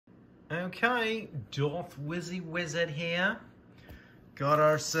Okay, Darth Wizzy Wizard here. Got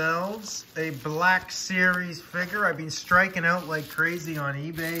ourselves a Black Series figure. I've been striking out like crazy on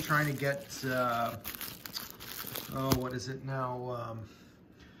eBay trying to get, what is it now?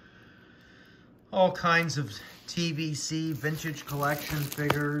 All kinds of TBS vintage collection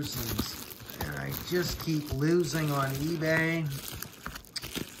figures, and I just keep losing on eBay.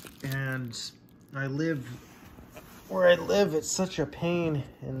 And where I live, it's such a pain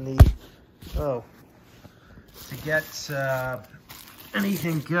in the, to get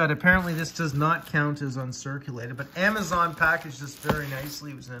anything good. Apparently this does not count as uncirculated, but Amazon packaged this very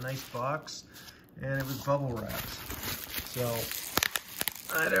nicely. It was in a nice box, and it was bubble wrapped. So,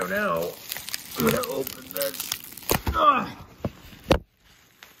 I don't know. I'm gonna open this. Ugh.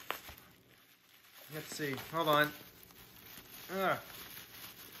 Let's see, hold on. Ugh.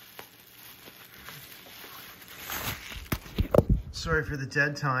 Sorry for the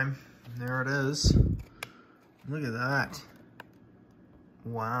dead time. There it is. Look at that.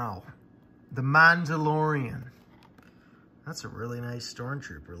 Wow. The Mandalorian. That's a really nice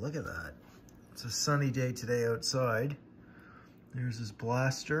Stormtrooper. Look at that. It's a sunny day today outside. There's his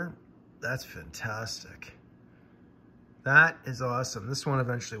blaster. That's fantastic. That is awesome. This one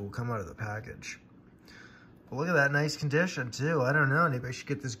eventually will come out of the package. But look at that nice condition too. I don't know. Anybody should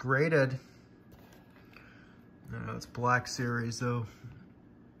get this graded. No, it's Black Series though.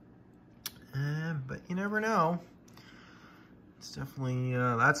 But you never know. It's definitely,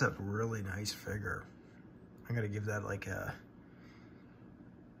 that's a really nice figure. I gotta give that like a,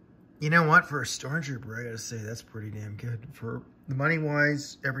 you know what, for a Stormtrooper, I gotta say that's pretty damn good. For the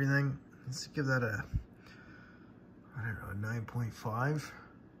money-wise, everything, let's give that a, I don't know, a 9.5.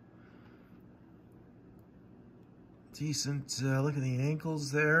 Decent, look at the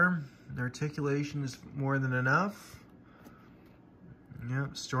ankles there. The articulation is more than enough.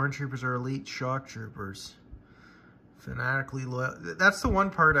 Yep, Stormtroopers are elite shock troopers. Fanatically loyal. That's the one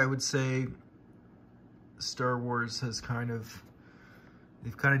part I would say Star Wars has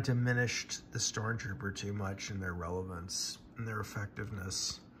they've kind of diminished the Stormtrooper too much in their relevance and their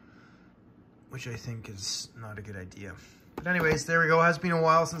effectiveness, which I think is not a good idea. But anyways, there we go. It has been a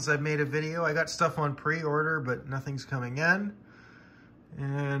while since I've made a video. I got stuff on pre-order, but nothing's coming in.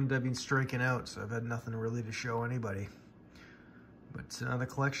 And I've been striking out, so I've had nothing really to show anybody. But the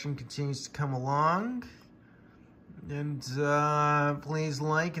collection continues to come along. And please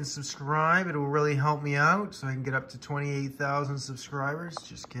like and subscribe. It will really help me out so I can get up to 28,000 subscribers.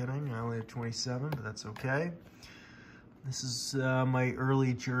 Just kidding. I only have 27, but that's okay. This is my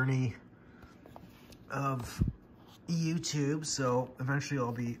early journey of YouTube, so eventually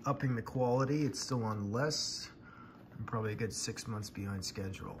I'll be upping the quality. It's still on the list. I'm probably a good 6 months behind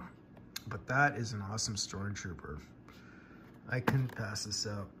schedule. But that is an awesome Stormtrooper. I couldn't pass this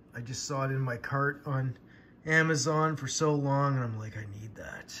up. I just saw it in my cart on Amazon for so long, and I'm like, I need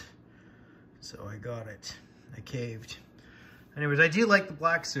that. So I got it. I caved. Anyways, I do like the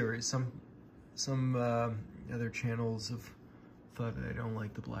Black Series. Some other channels have thought that I don't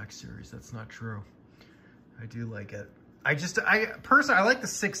like the Black Series. That's not true. I do like it. I personally, I like the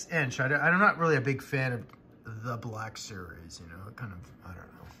 6-inch. I'm not really a big fan of the Black Series, you know, kind of, I don't know.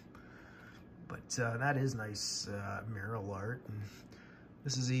 But that is nice mural art, and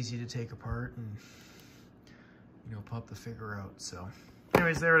this is easy to take apart and, you know, pop the figure out. So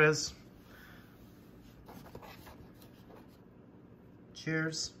anyways, there it is.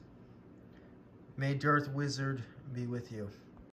 Cheers. May Darth Wizard be with you.